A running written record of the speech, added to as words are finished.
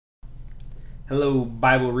Hello,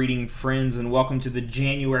 Bible reading friends, and welcome to the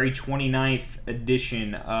January 29th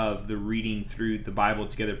edition of the Reading Through the Bible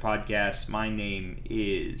Together podcast. My name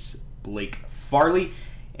is Blake Farley,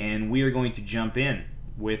 and we are going to jump in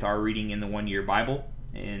with our reading in the one-year Bible.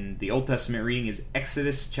 And the Old Testament reading is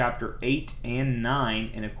Exodus chapter 8 and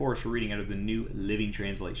 9, and of course we're reading out of the New Living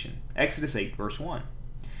Translation. Exodus 8, verse 1.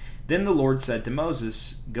 Then the Lord said to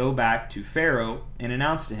Moses, "Go back to Pharaoh and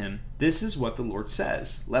announce to him, 'This is what the Lord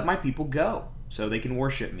says, let my people go, so they can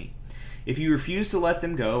worship me. If you refuse to let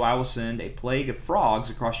them go, I will send a plague of frogs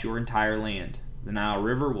across your entire land. The Nile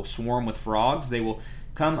River will swarm with frogs. They will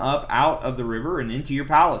come up out of the river and into your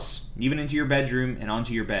palace, even into your bedroom and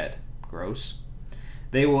onto your bed." Gross.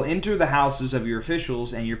 "They will enter the houses of your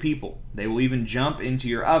officials and your people. They will even jump into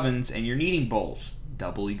your ovens and your kneading bowls."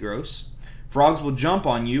 Doubly gross. "Frogs will jump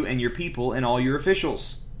on you and your people and all your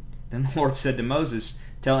officials." Then the Lord said to Moses,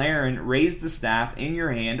 "Tell Aaron, raise the staff in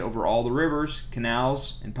your hand over all the rivers,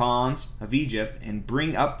 canals, and ponds of Egypt, and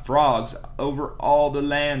bring up frogs over all the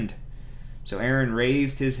land." So Aaron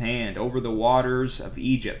raised his hand over the waters of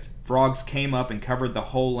Egypt. Frogs came up and covered the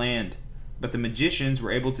whole land. But the magicians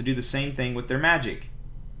were able to do the same thing with their magic.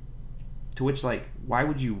 To which, why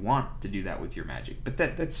would you want to do that with your magic? But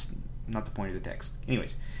that's not the point of the text.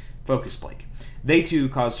 Anyways, focus, Blake. "They too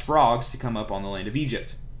caused frogs to come up on the land of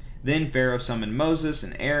Egypt. Then Pharaoh summoned Moses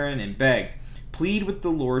and Aaron and begged, 'Plead with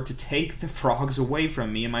the Lord to take the frogs away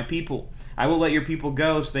from me and my people. I will let your people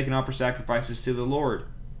go so they can offer sacrifices to the Lord.'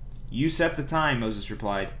 'You set the time,' Moses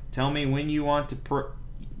replied. 'Tell me when you want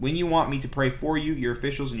me to pray for you, your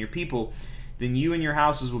officials, and your people. Then you and your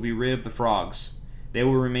houses will be rid of the frogs. They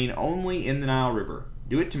will remain only in the Nile River.'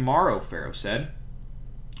 'Do it tomorrow,' Pharaoh said.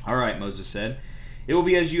 'All right,' Moses said. 'It will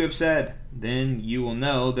be as you have said. Then you will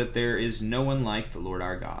know that there is no one like the Lord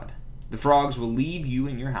our God. The frogs will leave you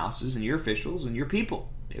and your houses and your officials and your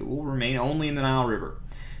people. They will remain only in the Nile River.'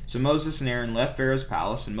 So Moses and Aaron left Pharaoh's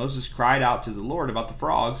palace, and Moses cried out to the Lord about the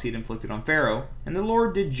frogs he had inflicted on Pharaoh, and the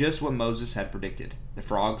Lord did just what Moses had predicted. The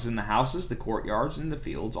frogs in the houses, the courtyards, and the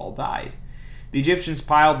fields all died. The Egyptians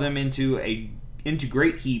piled them into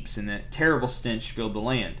great heaps, and a terrible stench filled the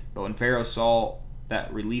land. But when Pharaoh saw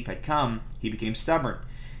that relief had come, he became stubborn.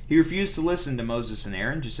 He refused to listen to Moses and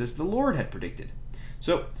Aaron, just as the Lord had predicted.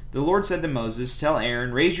 So the Lord said to Moses, 'Tell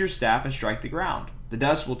Aaron, raise your staff and strike the ground. The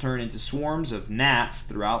dust will turn into swarms of gnats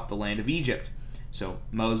throughout the land of Egypt.' So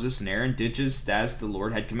Moses and Aaron did just as the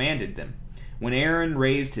Lord had commanded them. When Aaron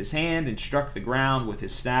raised his hand and struck the ground with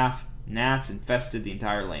his staff, gnats infested the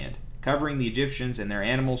entire land, covering the Egyptians and their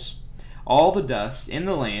animals. All the dust in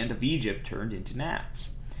the land of Egypt turned into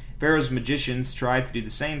gnats. Pharaoh's magicians tried to do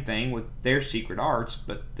the same thing with their secret arts,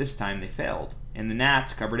 but this time they failed, and the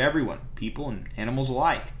gnats covered everyone, people and animals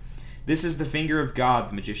alike. 'This is the finger of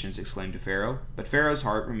God,' the magicians exclaimed to Pharaoh. But Pharaoh's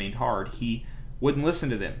heart remained hard. He wouldn't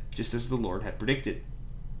listen to them, just as the Lord had predicted.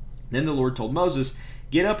 Then the Lord told Moses,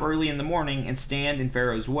 'Get up early in the morning and stand in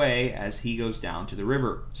Pharaoh's way as he goes down to the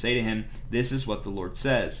river. Say to him, "This is what the Lord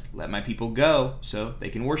says. Let my people go so they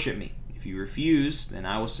can worship me. If you refuse, then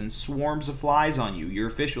I will send swarms of flies on you, your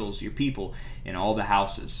officials, your people, and all the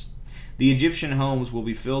houses. The Egyptian homes will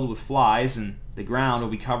be filled with flies, and the ground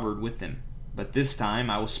will be covered with them. But this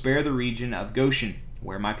time I will spare the region of Goshen,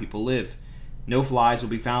 where my people live. No flies will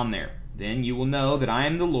be found there. Then you will know that I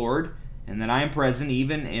am the Lord, and that I am present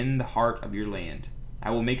even in the heart of your land.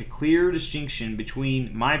 I will make a clear distinction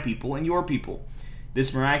between my people and your people.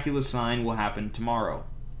 This miraculous sign will happen tomorrow.'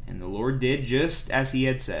 And the Lord did just as he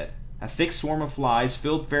had said. A thick swarm of flies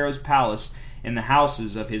filled Pharaoh's palace and the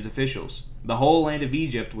houses of his officials. The whole land of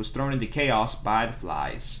Egypt was thrown into chaos by the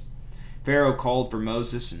flies. Pharaoh called for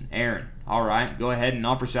Moses and Aaron. 'All right, go ahead and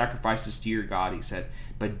offer sacrifices to your God,' he said,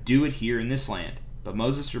 'but do it here in this land.' But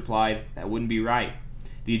Moses replied, 'That wouldn't be right.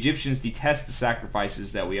 The Egyptians detest the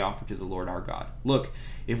sacrifices that we offer to the Lord our God. Look,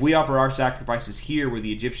 if we offer our sacrifices here where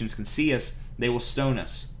the Egyptians can see us, they will stone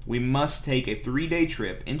us. We must take a 3-day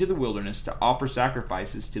trip into the wilderness to offer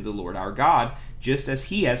sacrifices to the Lord our God, just as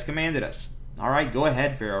he has commanded us.' 'All right, go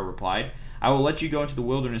ahead,' Pharaoh replied. 'I will let you go into the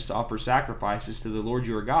wilderness to offer sacrifices to the Lord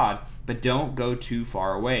your God, but don't go too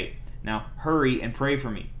far away. Now hurry and pray for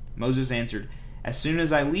me.' Moses answered, 'As soon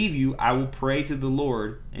as I leave you, I will pray to the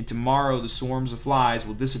Lord, and tomorrow the swarms of flies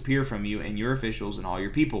will disappear from you and your officials and all your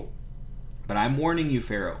people. But I'm warning you,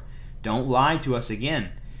 Pharaoh, don't lie to us again,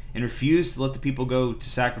 and refuse to let the people go to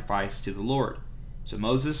sacrifice to the Lord.' So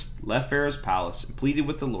Moses left Pharaoh's palace and pleaded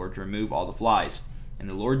with the Lord to remove all the flies. And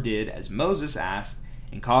the Lord did as Moses asked,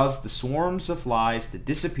 and caused the swarms of flies to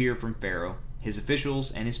disappear from Pharaoh, his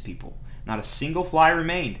officials, and his people. Not a single fly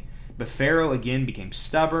remained, but Pharaoh again became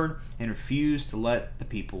stubborn and refused to let the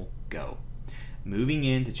people go. moving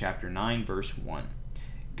into chapter 9, verse 1.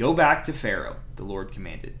 "Go back to Pharaoh," the Lord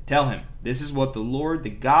commanded. "Tell him, this is what the Lord, the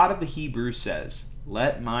God of the Hebrews, says.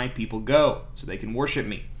 Let my people go, so they can worship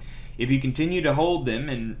me. If you continue to hold them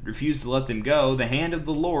and refuse to let them go, the hand of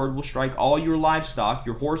the Lord will strike all your livestock,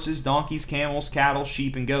 your horses, donkeys, camels, cattle,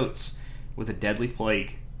 sheep, and goats, with a deadly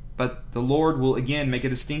plague. But the Lord will again make a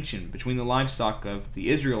distinction between the livestock of the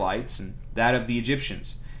Israelites and that of the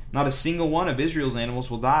Egyptians. Not a single one of Israel's animals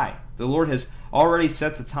will die. The Lord has already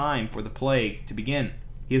set the time for the plague to begin.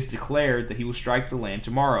 He has declared that he will strike the land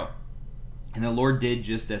tomorrow." And the Lord did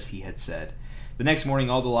just as he had said. The next morning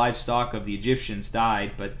all the livestock of the Egyptians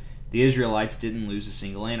died, but the Israelites didn't lose a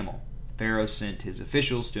single animal. Pharaoh sent his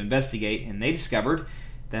officials to investigate, and they discovered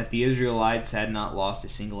that the Israelites had not lost a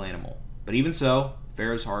single animal. But even so,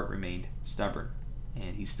 Pharaoh's heart remained stubborn,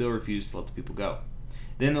 and he still refused to let the people go.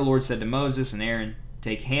 Then the Lord said to Moses and Aaron,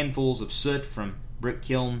 "Take handfuls of soot from brick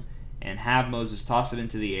kiln and have Moses toss it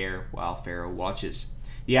into the air while Pharaoh watches.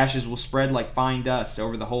 The ashes will spread like fine dust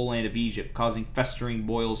over the whole land of Egypt, causing festering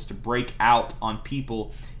boils to break out on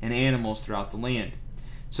people and animals throughout the land."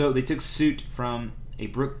 So they took soot from a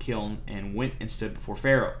brick kiln and went and stood before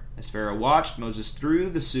Pharaoh. As Pharaoh watched, Moses threw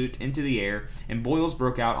the soot into the air, and boils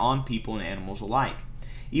broke out on people and animals alike.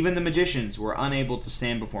 Even the magicians were unable to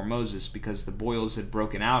stand before Moses because the boils had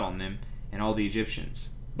broken out on them and all the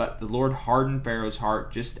Egyptians. But the Lord hardened Pharaoh's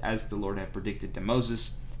heart just as the Lord had predicted to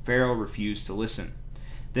Moses. Pharaoh refused to listen.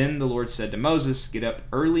 Then the Lord said to Moses, "Get up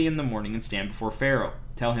early in the morning and stand before Pharaoh.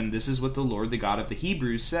 Tell him, this is what the Lord, the God of the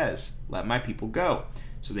Hebrews, says. Let my people go,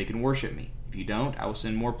 so they can worship me. If you don't, I will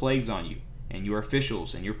send more plagues on you, and your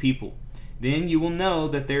officials, and your people. Then you will know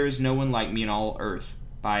that there is no one like me in all earth.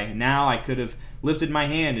 By now I could have lifted my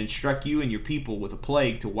hand and struck you and your people with a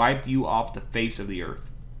plague to wipe you off the face of the earth.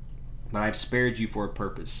 But I have spared you for a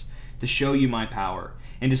purpose, to show you my power,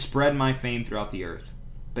 and to spread my fame throughout the earth.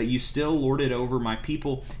 But you still lord it over my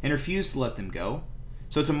people and refuse to let them go.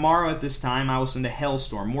 So tomorrow at this time I will send a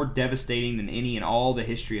hailstorm more devastating than any in all the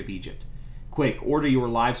history of Egypt. Quick, order your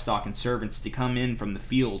livestock and servants to come in from the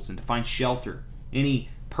fields and to find shelter. Any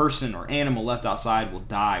person or animal left outside will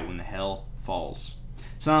die when the hail falls."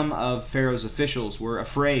 Some of Pharaoh's officials were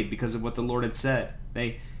afraid because of what the Lord had said.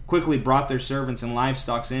 They quickly brought their servants and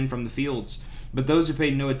livestock in from the fields, but those who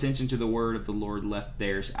paid no attention to the word of the Lord left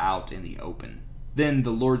theirs out in the open. Then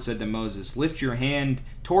the Lord said to Moses, "Lift your hand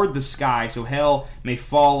toward the sky so hail may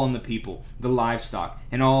fall on the people, the livestock,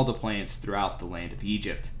 and all the plants throughout the land of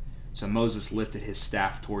Egypt." So Moses lifted his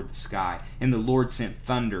staff toward the sky, and the Lord sent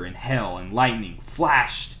thunder and hail and lightning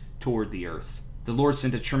flashed toward the earth. The Lord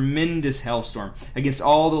sent a tremendous hailstorm against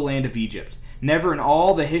all the land of Egypt. Never in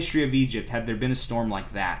all the history of Egypt had there been a storm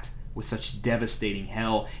like that, with such devastating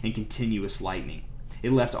hail and continuous lightning.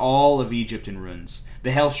 It left all of Egypt in ruins.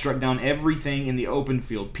 The hail struck down everything in the open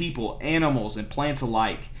field, people, animals, and plants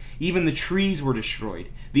alike. Even the trees were destroyed.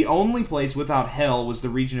 The only place without hail was the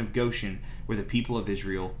region of Goshen, where the people of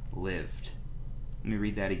Israel lived. Let me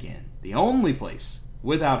read that again. The only place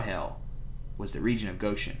without hail was the region of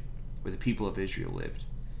Goshen, where the people of Israel lived,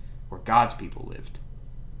 where God's people lived.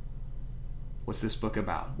 What's this book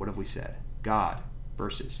about? What have we said? God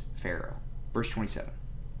versus Pharaoh. Verse 27.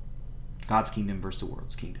 God's kingdom versus the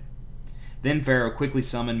world's kingdom. Then Pharaoh quickly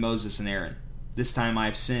summoned Moses and Aaron. "This time I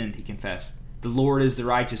have sinned," he confessed. "The Lord is the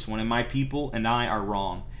righteous one, and my people and I are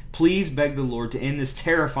wrong. Please beg the Lord to end this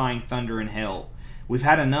terrifying thunder and hail. We've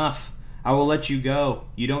had enough. I will let you go.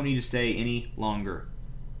 You don't need to stay any longer."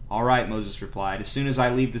 "All right," Moses replied. "As soon as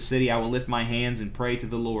I leave the city, I will lift my hands and pray to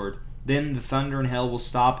the Lord. Then the thunder and hail will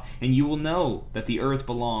stop, and you will know that the earth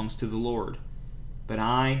belongs to the Lord. But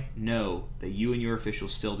I know that you and your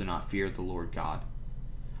officials still do not fear the Lord God."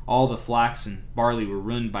 All the flax and barley were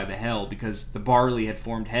ruined by the hail, because the barley had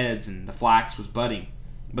formed heads and the flax was budding.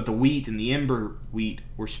 But the wheat and the ember wheat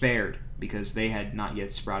were spared, because they had not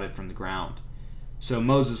yet sprouted from the ground. So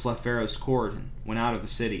Moses left Pharaoh's court and went out of the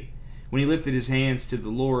city. When he lifted his hands to the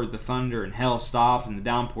Lord, the thunder and hail stopped and the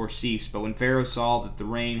downpour ceased. But when Pharaoh saw that the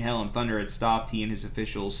rain, hail, and thunder had stopped, he and his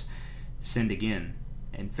officials sinned again.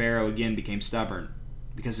 And Pharaoh again became stubborn.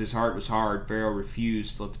 Because his heart was hard, Pharaoh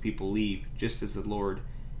refused to let the people leave, just as the Lord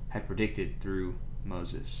had predicted through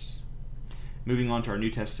Moses. Moving on to our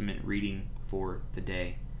New Testament reading for the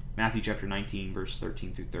day. Matthew chapter 19, verse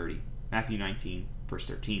 13 through 30. Matthew 19, verse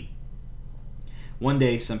 13. One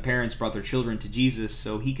day some parents brought their children to Jesus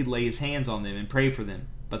so he could lay his hands on them and pray for them.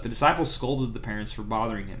 But the disciples scolded the parents for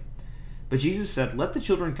bothering him. But Jesus said, "Let the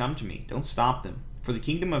children come to me. Don't stop them. For the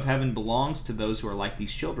kingdom of heaven belongs to those who are like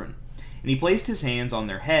these children." And he placed his hands on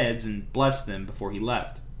their heads and blessed them before he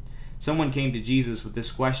left. Someone came to Jesus with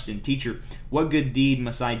this question, "Teacher, what good deed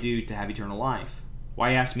must I do to have eternal life?"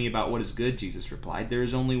 "Why ask me about what is good?" Jesus replied. "There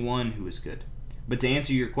is only one who is good. But to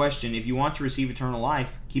answer your question, if you want to receive eternal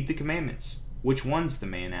life, keep the commandments." "Which ones?" the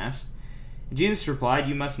man asked. And Jesus replied,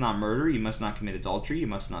 "You must not murder, you must not commit adultery, you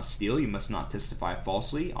must not steal, you must not testify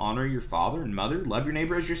falsely, honor your father and mother, love your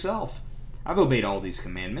neighbor as yourself." "I've obeyed all these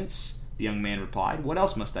commandments," the young man replied. "What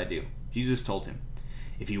else must I do?" Jesus told him,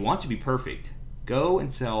 "If you want to be perfect, go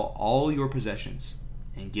and sell all your possessions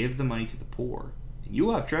and give the money to the poor, and you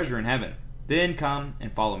will have treasure in heaven. Then come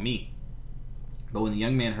and follow me." But when the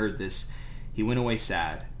young man heard this, he went away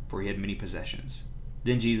sad, for he had many possessions.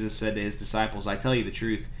 Then Jesus said to his disciples, "I tell you the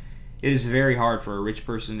truth, it is very hard for a rich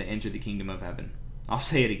person to enter the kingdom of heaven." I'll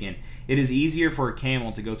say it again. It is easier for a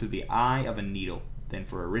camel to go through the eye of a needle than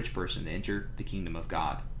for a rich person to enter the kingdom of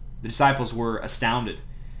God. The disciples were astounded.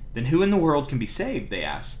 "Then who in the world can be saved?" they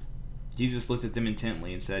asked. Jesus looked at them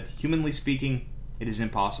intently and said, "Humanly speaking, it is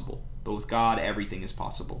impossible, but with God everything is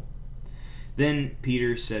possible." Then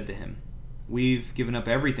Peter said to him, "We've given up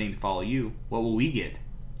everything to follow you. What will we get?"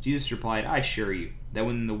 Jesus replied, "I assure you that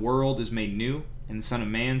when the world is made new and the Son of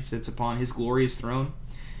Man sits upon his glorious throne,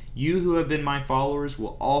 you who have been my followers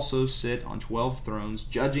will also sit on 12 thrones,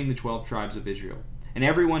 judging the 12 tribes of Israel. And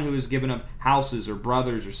everyone who has given up houses or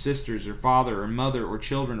brothers or sisters or father or mother or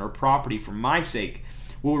children or property for my sake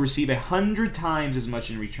will receive 100 times as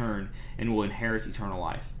much in return and will inherit eternal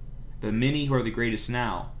life. But many who are the greatest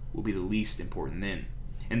now will be the least important then.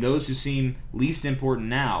 And those who seem least important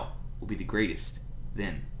now will be the greatest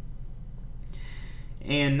then."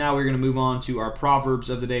 And now we're going to move on to our Proverbs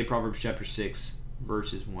of the day, Proverbs chapter 6,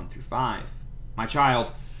 verses 1 through 5. "My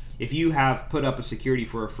child, if you have put up a security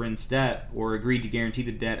for a friend's debt, or agreed to guarantee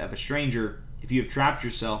the debt of a stranger, if you have trapped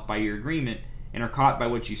yourself by your agreement, and are caught by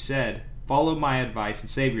what you said, follow my advice and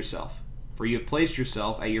save yourself, for you have placed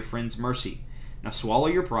yourself at your friend's mercy. Now swallow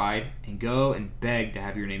your pride, and go and beg to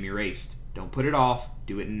have your name erased. Don't put it off,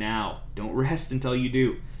 do it now. Don't rest until you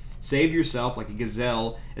do. Save yourself like a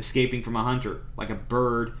gazelle escaping from a hunter, like a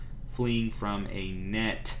bird fleeing from a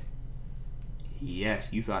net."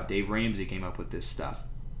 Yes, you thought Dave Ramsey came up with this stuff.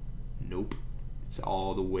 Nope. It's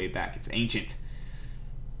all the way back. It's ancient.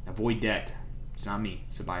 Avoid debt. It's not me.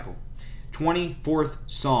 It's the Bible. 24th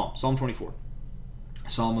Psalm. Psalm 24.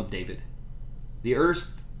 Psalm of David. "The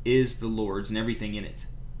earth is the Lord's and everything in it.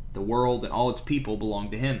 The world and all its people belong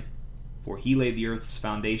to him. For he laid the earth's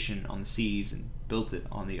foundation on the seas and built it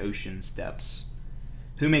on the ocean's depths.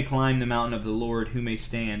 Who may climb the mountain of the Lord? Who may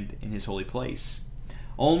stand in his holy place?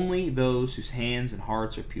 Only those whose hands and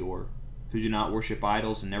hearts are pure, who do not worship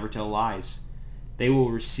idols and never tell lies. They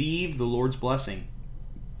will receive the Lord's blessing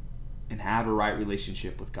and have a right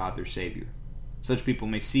relationship with God their Savior. Such people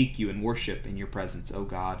may seek you and worship in your presence, O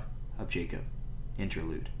God of Jacob."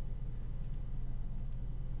 Interlude.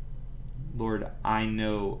 Lord, I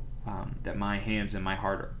know that my hands and my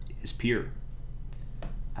heart is pure.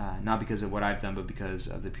 Not because of what I've done, but because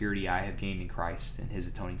of the purity I have gained in Christ and his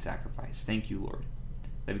atoning sacrifice. Thank you, Lord,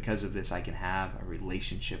 that because of this I can have a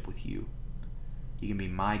relationship with you. You can be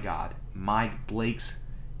my God, my Blake's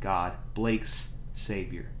God, Blake's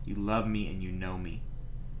Savior. You love me and you know me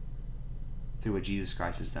through what Jesus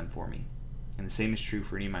Christ has done for me. And the same is true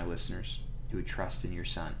for any of my listeners who would trust in your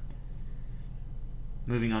Son.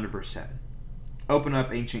 Moving on to verse 7. "Open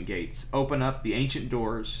up ancient gates, open up the ancient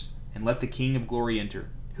doors, and let the King of glory enter.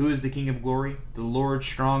 Who is the King of glory? The Lord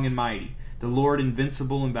strong and mighty, the Lord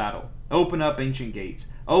invincible in battle. Open up ancient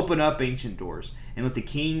gates, open up ancient doors, and let the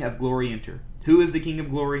King of glory enter. Who is the King of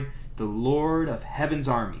glory? The Lord of heaven's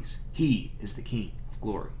armies. He is the King of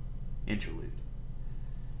glory." Interlude.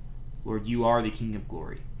 Lord, you are the King of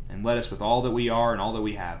glory, and let us with all that we are and all that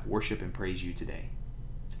we have worship and praise you today.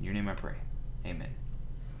 It's in your name I pray. Amen.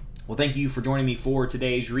 Well, thank you for joining me for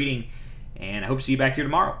today's reading, and I hope to see you back here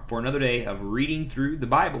tomorrow for another day of reading through the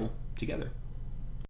Bible together.